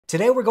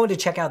Today we're going to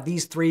check out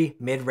these three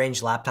mid-range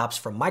laptops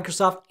from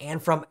Microsoft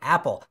and from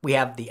Apple. We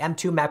have the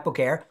M2 MacBook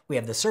Air, we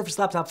have the Surface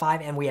Laptop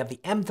 5, and we have the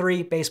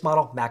M3 base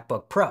model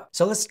MacBook Pro.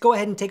 So let's go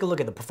ahead and take a look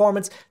at the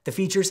performance, the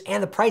features,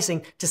 and the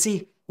pricing to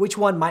see which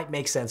one might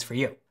make sense for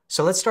you.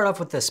 So let's start off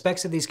with the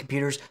specs of these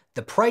computers,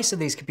 the price of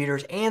these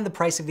computers, and the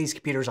price of these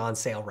computers on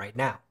sale right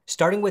now.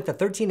 Starting with the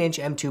 13-inch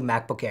M2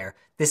 MacBook Air,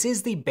 this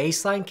is the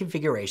baseline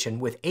configuration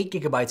with 8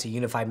 GB of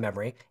unified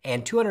memory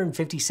and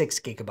 256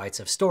 GB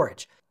of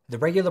storage. The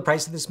regular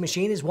price of this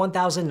machine is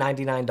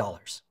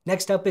 $1,099.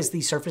 Next up is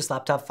the Surface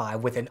Laptop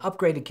 5 with an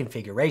upgraded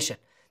configuration.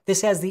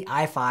 This has the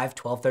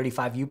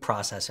i5-1235U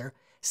processor,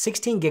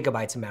 16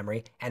 GB of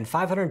memory, and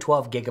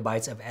 512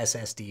 GB of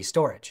SSD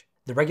storage.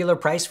 The regular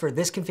price for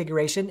this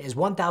configuration is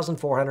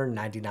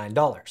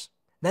 $1,499.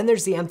 Then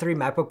there's the M3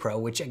 MacBook Pro,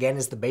 which again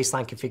is the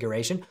baseline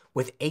configuration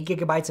with 8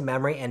 GB of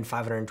memory and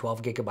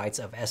 512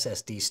 GB of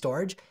SSD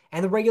storage,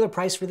 and the regular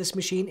price for this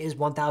machine is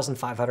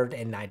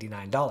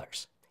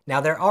 $1,599. Now,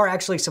 there are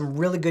actually some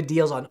really good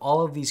deals on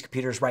all of these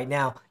computers right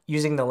now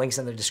using the links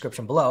in the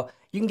description below.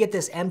 You can get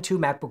this M2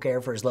 MacBook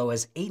Air for as low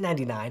as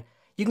 $899.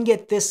 You can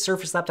get this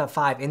Surface Laptop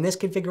 5 in this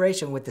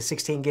configuration with the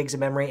 16 gigs of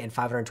memory and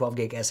 512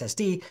 gig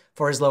SSD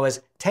for as low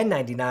as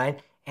 $1099.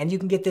 And you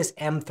can get this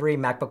M3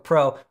 MacBook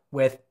Pro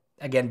with,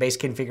 again, base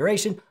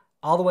configuration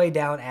all the way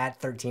down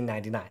at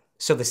 $1399.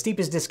 So the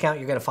steepest discount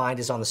you're going to find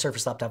is on the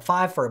Surface Laptop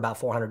 5 for about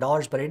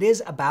 $400, but it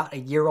is about a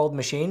year-old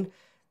machine.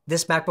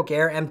 This MacBook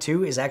Air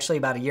M2 is actually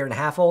about a year and a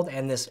half old,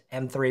 and this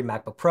M3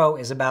 MacBook Pro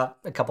is about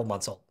a couple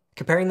months old.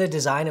 Comparing the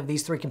design of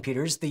these three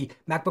computers, the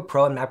MacBook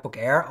Pro and MacBook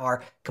Air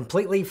are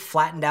completely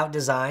flattened out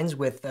designs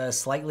with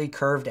slightly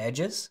curved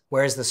edges,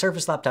 whereas the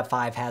Surface Laptop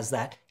 5 has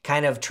that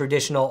kind of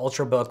traditional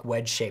Ultrabook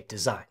wedge-shaped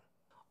design.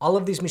 All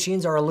of these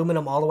machines are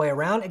aluminum all the way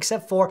around,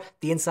 except for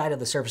the inside of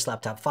the Surface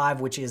Laptop 5,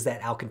 which is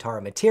that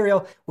Alcantara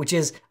material, which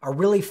is a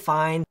really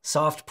fine,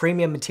 soft,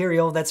 premium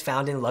material that's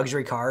found in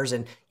luxury cars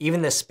and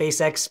even the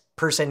SpaceX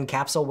person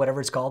capsule,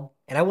 whatever it's called.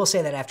 And I will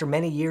say that after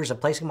many years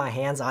of placing my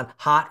hands on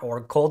hot or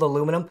cold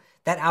aluminum,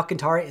 that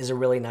Alcantara is a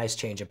really nice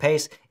change of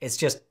pace. It's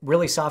just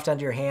really soft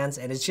under your hands,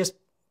 and it's just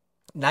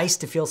nice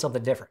to feel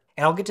something different.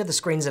 And I'll get to the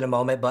screens in a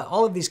moment, but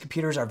all of these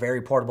computers are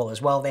very portable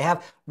as well. They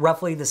have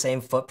roughly the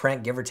same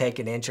footprint, give or take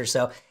an inch or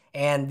so.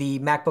 And the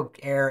MacBook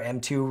Air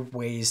M2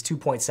 weighs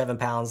 2.7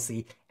 pounds,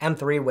 the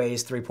M3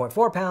 weighs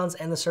 3.4 pounds,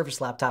 and the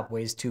Surface Laptop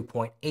weighs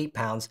 2.8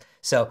 pounds.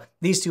 So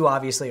these two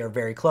obviously are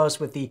very close,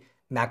 with the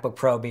MacBook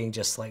Pro being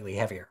just slightly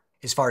heavier.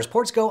 As far as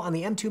ports go, on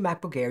the M2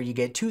 MacBook Air, you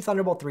get two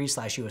Thunderbolt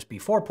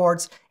 3/USB 4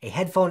 ports, a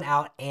headphone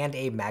out, and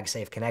a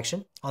MagSafe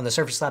connection. On the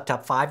Surface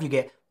Laptop 5, you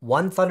get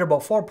one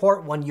Thunderbolt 4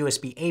 port, one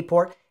USB-A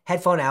port,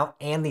 headphone out,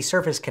 and the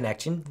Surface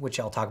connection, which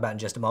I'll talk about in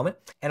just a moment.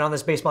 And on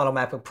this base model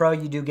MacBook Pro,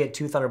 you do get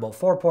two Thunderbolt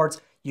 4 ports,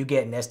 you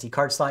get an SD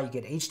card slot, you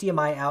get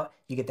HDMI out,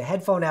 you get the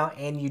headphone out,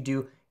 and you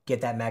do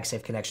get that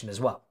MagSafe connection as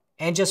well.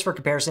 And just for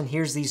comparison,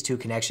 here's these two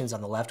connections.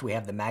 On the left, we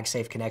have the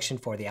MagSafe connection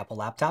for the Apple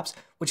laptops,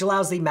 which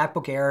allows the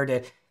MacBook Air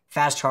to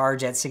fast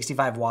charge at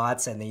 65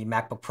 watts and the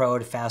MacBook Pro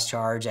to fast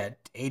charge at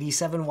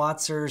 87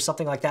 watts or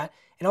something like that.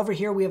 And over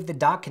here, we have the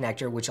dock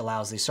connector, which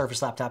allows the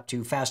Surface Laptop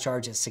to fast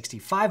charge at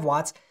 65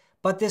 watts.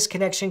 But this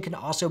connection can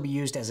also be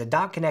used as a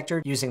dock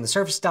connector using the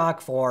Surface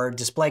dock for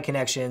display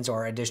connections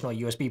or additional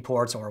USB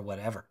ports or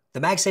whatever.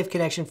 The MagSafe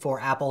connection for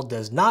Apple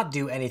does not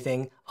do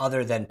anything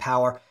other than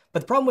power.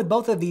 But the problem with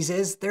both of these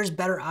is there's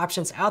better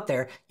options out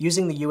there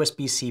using the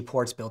USB-C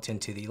ports built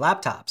into the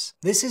laptops.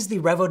 This is the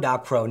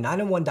RevoDock Pro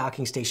 9-in-1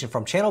 docking station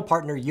from channel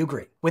partner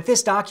Ugreen. With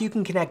this dock, you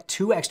can connect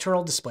two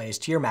external displays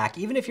to your Mac,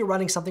 even if you're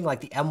running something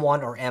like the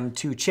M1 or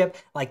M2 chip,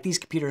 like these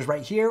computers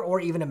right here, or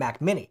even a Mac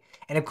Mini.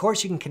 And of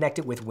course, you can connect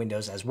it with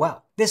Windows as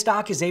well. This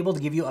dock is able to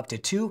give you up to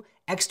two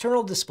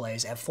external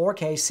displays at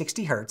 4K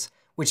 60 Hz,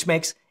 which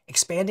makes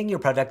expanding your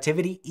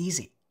productivity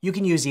easy. You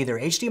can use either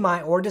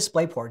HDMI or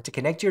DisplayPort to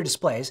connect your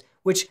displays,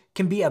 which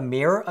can be a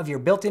mirror of your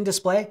built-in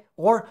display,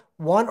 or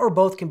one or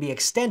both can be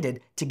extended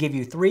to give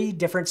you 3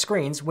 different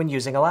screens when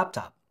using a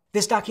laptop.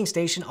 This docking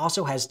station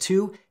also has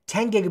two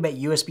 10 gigabit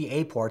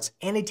USB-A ports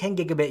and a 10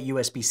 gigabit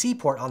USB-C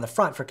port on the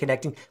front for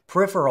connecting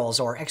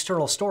peripherals or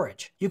external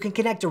storage. You can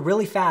connect a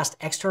really fast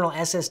external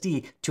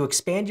SSD to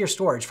expand your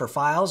storage for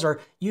files or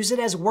use it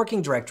as a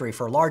working directory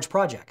for large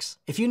projects.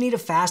 If you need a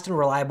fast and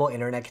reliable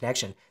internet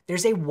connection,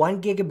 there's a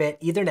 1 gigabit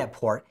Ethernet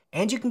port,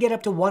 and you can get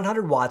up to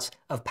 100 watts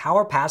of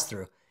power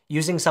pass-through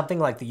using something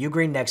like the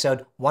Ugreen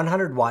Nexode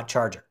 100 watt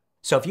charger.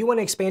 So if you want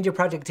to expand your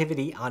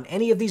productivity on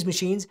any of these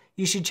machines,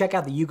 you should check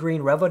out the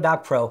Ugreen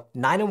RevoDock Pro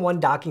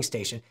 9-in-1 docking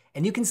station,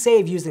 and you can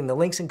save using the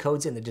links and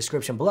codes in the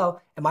description below,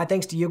 and my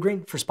thanks to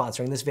Ugreen for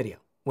sponsoring this video.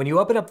 When you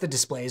open up the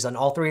displays on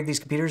all three of these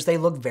computers, they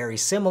look very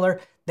similar.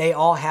 They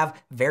all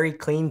have very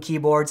clean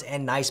keyboards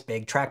and nice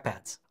big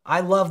trackpads. I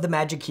love the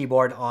Magic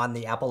Keyboard on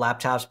the Apple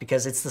laptops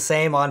because it's the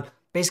same on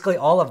basically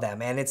all of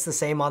them, and it's the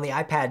same on the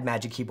iPad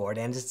Magic Keyboard,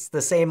 and it's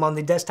the same on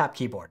the desktop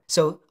keyboard.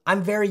 So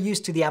I'm very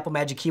used to the Apple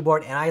Magic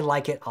Keyboard, and I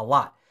like it a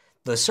lot.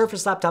 The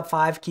Surface Laptop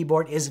 5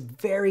 keyboard is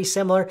very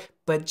similar,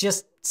 but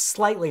just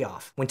slightly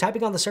off. When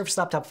typing on the Surface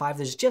Laptop 5,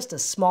 there's just a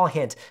small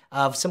hint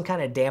of some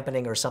kind of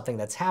dampening or something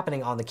that's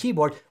happening on the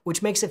keyboard,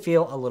 which makes it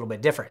feel a little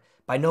bit different.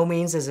 By no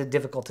means is it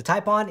difficult to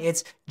type on.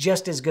 It's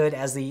just as good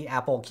as the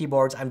Apple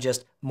keyboards. I'm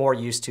just more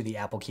used to the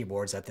Apple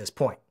keyboards at this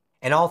point.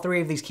 And all three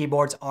of these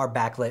keyboards are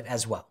backlit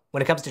as well.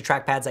 When it comes to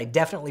trackpads, I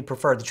definitely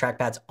prefer the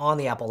trackpads on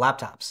the Apple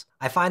laptops.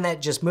 I find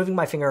that just moving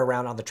my finger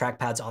around on the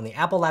trackpads on the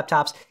Apple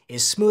laptops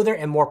is smoother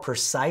and more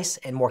precise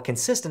and more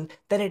consistent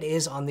than it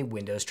is on the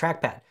Windows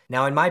trackpad.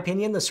 Now, in my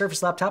opinion, the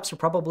Surface laptops are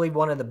probably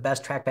one of the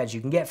best trackpads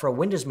you can get for a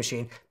Windows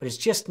machine, but it's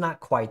just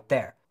not quite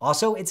there.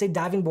 Also, it's a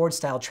diving board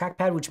style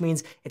trackpad, which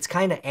means it's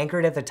kind of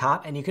anchored at the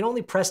top and you can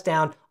only press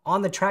down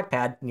on the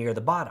trackpad near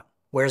the bottom.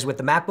 Whereas with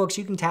the MacBooks,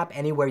 you can tap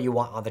anywhere you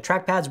want on the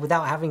trackpads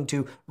without having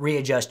to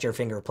readjust your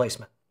finger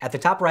placement. At the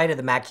top right of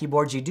the Mac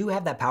keyboards, you do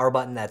have that power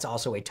button that's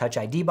also a Touch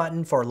ID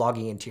button for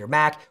logging into your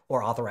Mac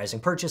or authorizing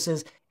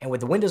purchases. And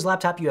with the Windows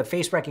laptop, you have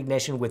face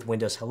recognition with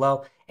Windows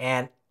Hello,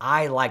 and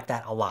I like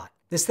that a lot.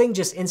 This thing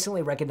just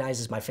instantly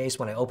recognizes my face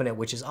when I open it,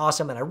 which is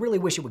awesome, and I really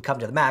wish it would come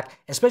to the Mac,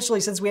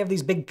 especially since we have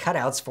these big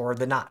cutouts for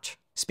the notch.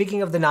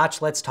 Speaking of the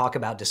notch, let's talk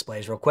about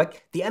displays real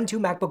quick. The M2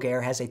 MacBook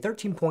Air has a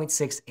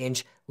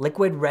 13.6-inch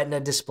Liquid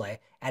Retina display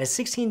at a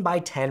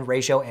 16:10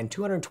 ratio and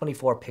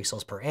 224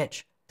 pixels per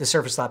inch. The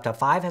Surface Laptop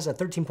 5 has a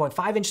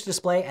 13.5-inch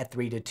display at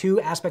 3:2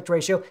 aspect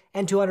ratio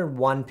and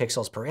 201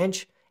 pixels per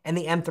inch. And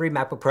the M3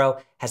 MacBook Pro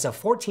has a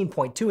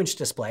 14.2-inch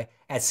display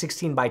at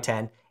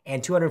 16:10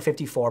 and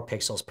 254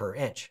 pixels per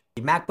inch.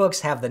 The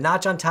MacBooks have the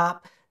notch on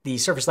top. The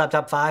Surface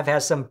Laptop 5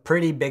 has some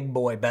pretty big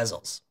boy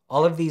bezels.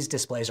 All of these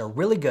displays are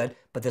really good,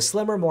 but the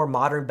slimmer, more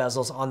modern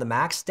bezels on the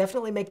Macs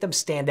definitely make them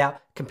stand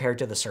out compared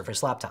to the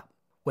Surface Laptop.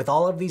 With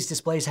all of these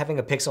displays having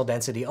a pixel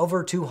density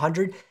over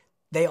 200,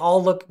 they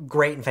all look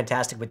great and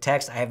fantastic with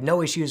text. I have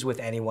no issues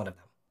with any one of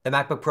them. The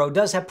MacBook Pro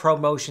does have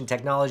ProMotion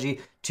technology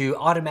to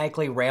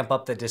automatically ramp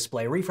up the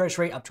display refresh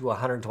rate up to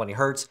 120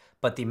 Hz,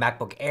 but the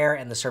MacBook Air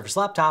and the Surface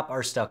Laptop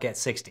are stuck at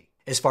 60.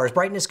 As far as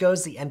brightness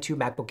goes, the M2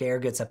 MacBook Air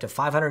gets up to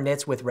 500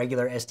 nits with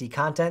regular SD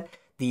content,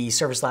 the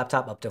Surface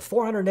Laptop up to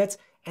 400 nits,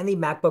 and the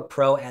MacBook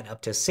Pro at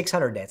up to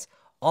 600 nits.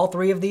 All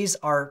three of these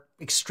are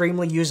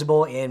extremely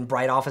usable in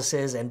bright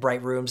offices and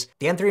bright rooms.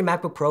 The M3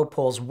 MacBook Pro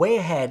pulls way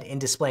ahead in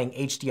displaying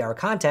HDR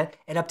content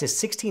at up to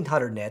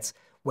 1600 nits,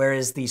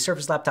 whereas the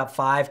Surface Laptop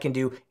 5 can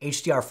do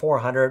HDR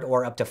 400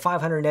 or up to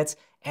 500 nits,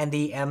 and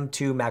the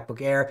M2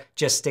 MacBook Air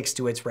just sticks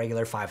to its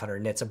regular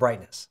 500 nits of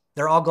brightness.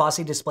 They're all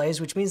glossy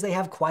displays, which means they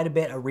have quite a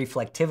bit of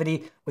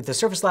reflectivity, with the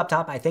Surface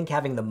Laptop, I think,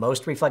 having the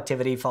most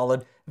reflectivity,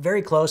 followed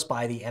very close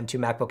by the M2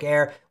 MacBook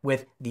Air,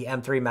 with the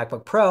M3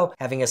 MacBook Pro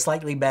having a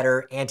slightly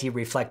better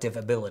anti-reflective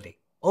ability.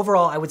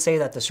 Overall, I would say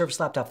that the Surface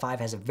Laptop 5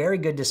 has a very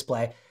good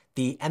display,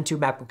 the M2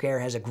 MacBook Air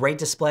has a great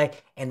display,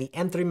 and the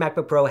M3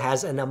 MacBook Pro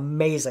has an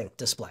amazing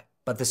display.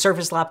 But the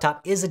Surface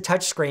Laptop is a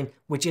touchscreen,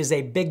 which is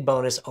a big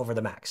bonus over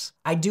the Macs.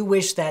 I do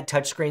wish that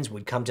touchscreens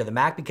would come to the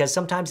Mac because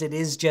sometimes it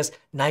is just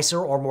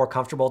nicer or more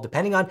comfortable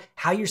depending on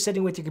how you're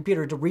sitting with your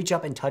computer to reach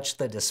up and touch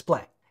the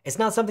display. It's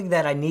not something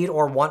that I need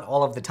or want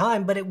all of the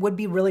time, but it would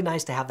be really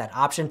nice to have that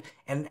option.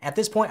 And at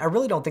this point, I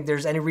really don't think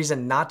there's any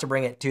reason not to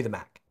bring it to the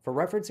Mac. For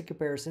reference and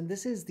comparison,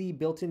 this is the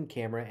built-in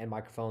camera and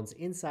microphones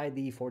inside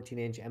the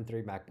 14-inch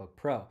M3 MacBook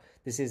Pro.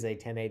 This is a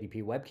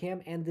 1080p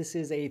webcam, and this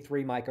is a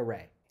 3-mic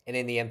array. And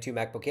in the M2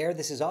 MacBook Air,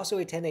 this is also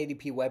a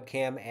 1080p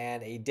webcam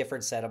and a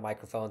different set of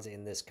microphones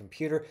in this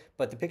computer,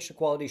 but the picture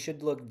quality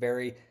should look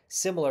very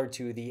similar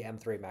to the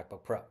M3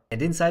 MacBook Pro.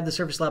 And inside the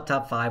Surface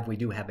Laptop 5, we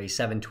do have a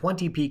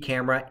 720p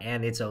camera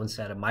and its own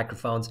set of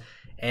microphones,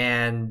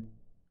 and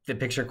the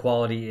picture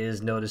quality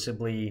is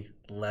noticeably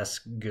less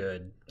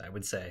good, I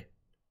would say,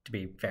 to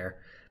be fair.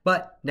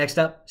 But next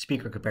up,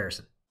 speaker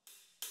comparison.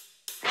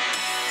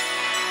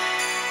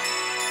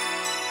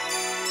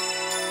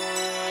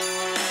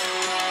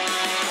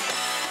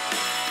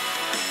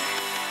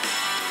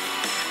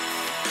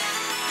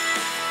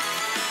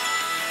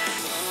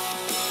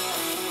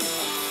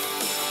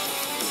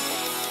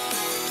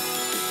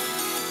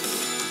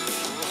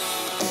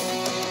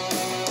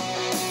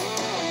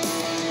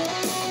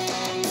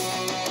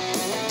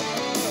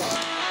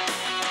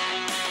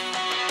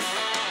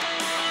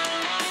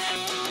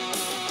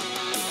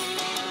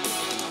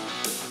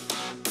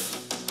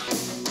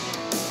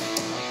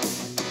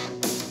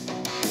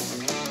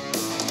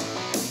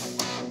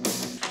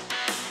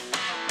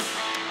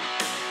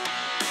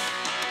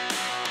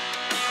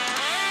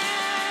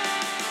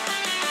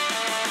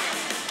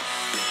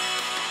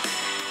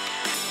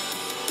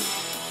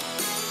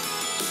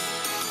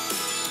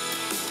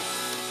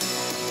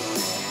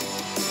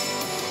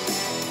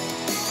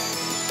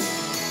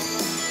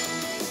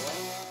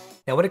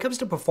 Now, when it comes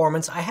to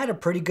performance, I had a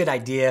pretty good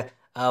idea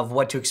of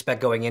what to expect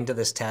going into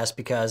this test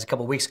because a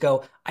couple weeks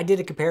ago, I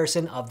did a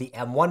comparison of the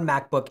M1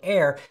 MacBook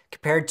Air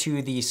compared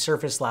to the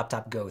Surface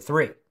Laptop Go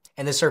 3.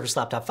 And the Surface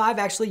Laptop 5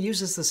 actually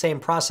uses the same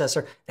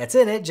processor that's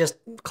in it, just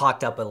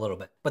clocked up a little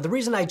bit. But the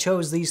reason I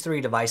chose these three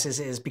devices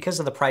is because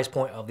of the price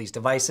point of these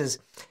devices.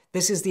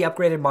 This is the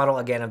upgraded model,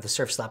 again, of the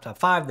Surface Laptop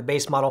 5, the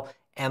base model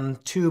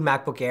M2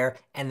 MacBook Air,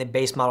 and the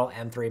base model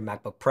M3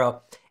 MacBook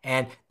Pro.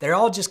 and they're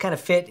all just kind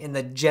of fit in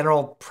the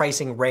general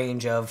pricing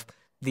range of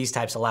these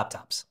types of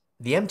laptops.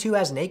 The M2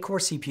 has an 8-core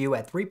CPU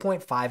at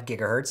 3.5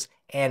 gigahertz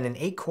and an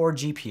 8-core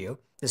GPU.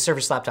 The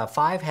Surface Laptop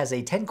 5 has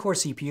a 10-core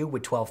CPU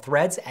with 12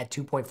 threads at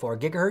 2.4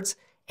 gigahertz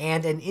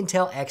and an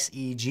Intel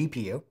Xe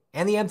GPU.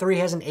 And the M3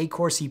 has an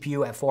 8-core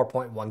CPU at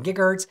 4.1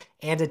 gigahertz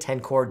and a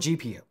 10-core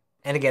GPU.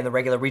 And again, the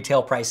regular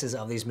retail prices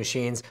of these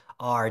machines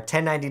are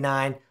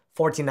 $1099,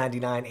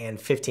 $1499, and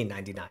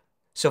 $1599.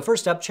 So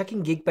first up,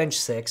 checking Geekbench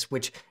 6,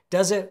 which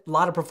does a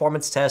lot of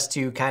performance tests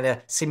to kind of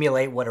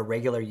simulate what a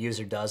regular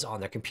user does on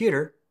their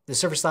computer. The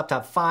Surface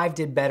Laptop 5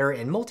 did better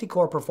in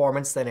multi-core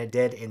performance than it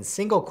did in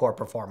single-core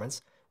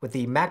performance, with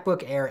the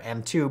MacBook Air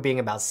M2 being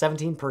about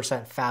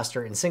 17%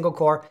 faster in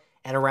single-core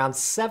and around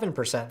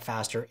 7%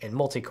 faster in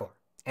multi-core.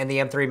 And the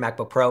M3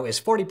 MacBook Pro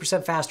is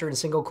 40% faster in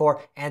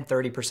single-core and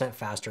 30%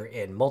 faster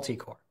in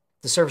multi-core.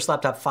 The Surface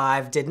Laptop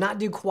 5 did not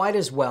do quite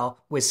as well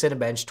with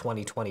Cinebench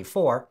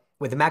 2024,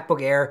 with the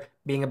MacBook Air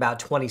being about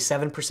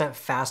 27%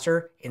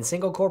 faster in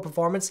single-core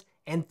performance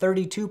and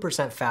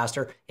 32%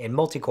 faster in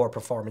multi-core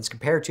performance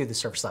compared to the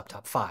Surface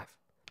Laptop 5.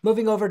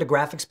 Moving over to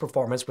graphics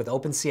performance with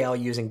OpenCL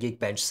using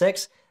Geekbench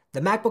 6,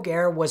 the MacBook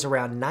Air was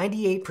around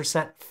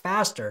 98%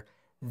 faster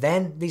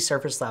than the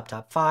Surface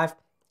Laptop 5,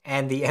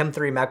 and the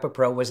M3 MacBook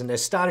Pro was an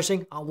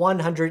astonishing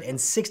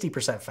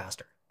 160%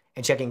 faster.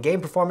 And checking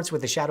game performance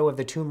with the Shadow of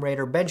the Tomb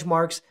Raider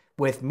benchmarks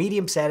with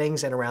medium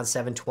settings and around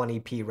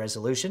 720p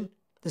resolution,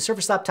 the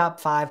Surface Laptop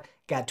 5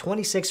 got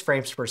 26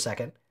 frames per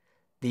second,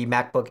 the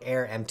MacBook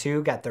Air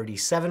M2 got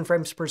 37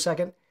 frames per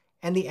second,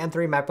 and the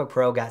M3 MacBook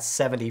Pro got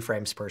 70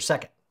 frames per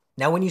second.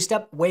 Now, when you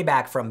step way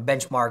back from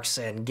benchmarks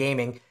and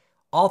gaming,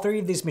 all three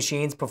of these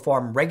machines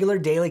perform regular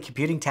daily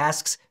computing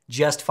tasks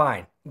just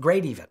fine.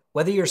 Great even.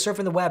 Whether you're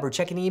surfing the web or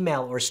checking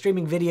email or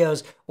streaming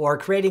videos or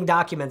creating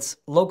documents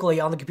locally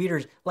on the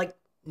computers, like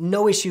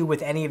no issue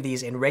with any of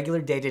these in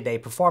regular day-to-day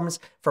performance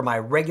for my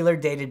regular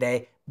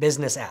day-to-day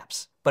business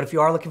apps. But if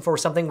you are looking for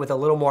something with a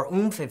little more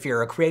oomph, if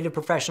you're a creative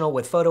professional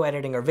with photo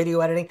editing or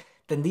video editing,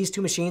 then these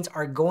two machines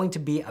are going to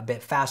be a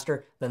bit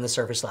faster than the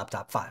Surface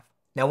Laptop 5.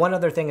 Now, one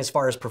other thing as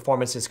far as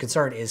performance is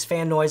concerned is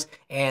fan noise,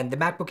 and the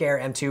MacBook Air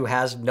M2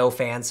 has no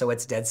fan, so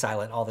it's dead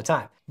silent all the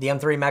time. The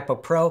M3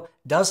 MacBook Pro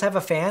does have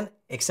a fan,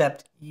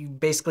 except you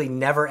basically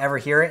never ever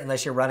hear it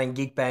unless you're running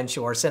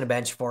Geekbench or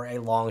Cinebench for a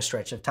long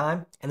stretch of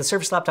time. And the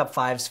Surface Laptop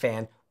 5's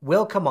fan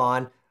will come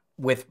on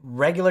with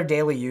regular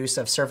daily use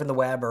of surfing the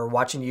web or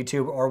watching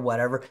YouTube or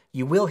whatever.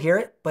 You will hear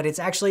it, but it's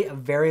actually a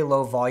very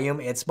low volume.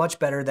 It's much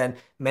better than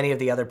many of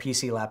the other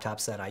PC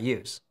laptops that I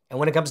use. And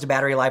when it comes to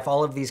battery life,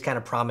 all of these kind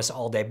of promise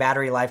all-day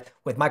battery life,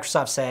 with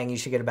Microsoft saying you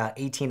should get about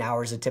 18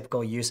 hours of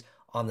typical use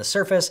on the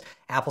Surface.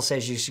 Apple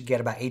says you should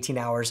get about 18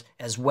 hours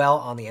as well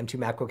on the M2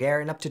 MacBook Air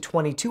and up to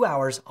 22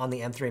 hours on the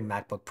M3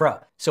 MacBook Pro.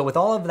 So with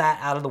all of that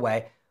out of the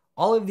way,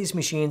 all of these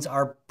machines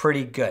are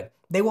pretty good.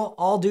 They will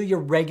all do your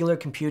regular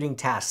computing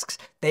tasks.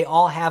 They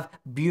all have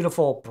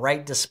beautiful,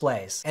 bright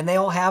displays, and they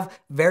all have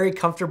very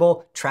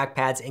comfortable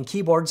trackpads and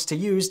keyboards to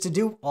use to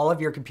do all of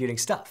your computing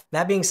stuff.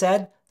 That being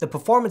said, the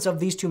performance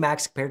of these two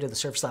Macs compared to the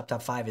Surface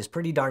Laptop 5 is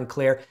pretty darn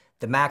clear.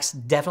 The Macs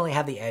definitely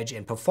have the edge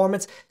in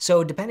performance,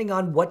 so depending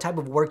on what type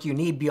of work you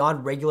need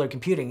beyond regular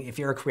computing, if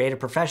you're a creative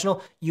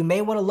professional, you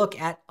may want to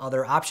look at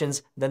other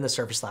options than the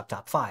Surface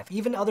Laptop 5,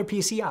 even other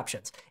PC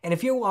options. And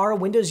if you are a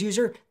Windows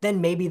user, then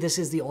maybe this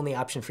is the only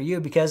option for you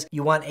because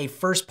you want a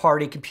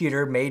first-party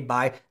computer made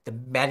by the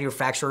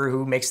manufacturer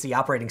who makes the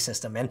operating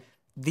system. And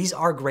these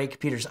are great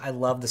computers. I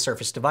love the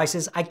Surface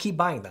devices. I keep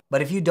buying them.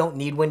 But if you don't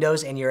need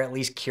Windows and you're at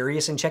least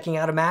curious in checking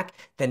out a Mac,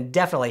 then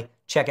definitely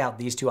check out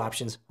these two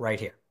options right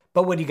here.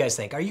 But what do you guys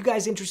think? Are you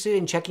guys interested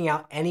in checking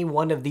out any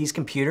one of these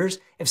computers?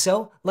 If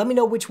so, let me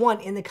know which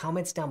one in the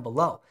comments down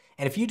below.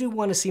 And if you do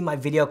want to see my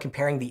video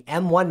comparing the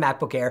M1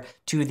 MacBook Air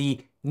to the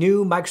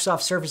new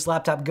Microsoft Surface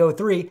Laptop Go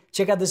 3,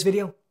 check out this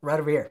video right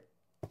over here.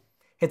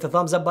 Hit the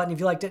thumbs up button if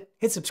you liked it,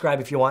 hit subscribe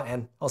if you want,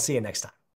 and I'll see you next time.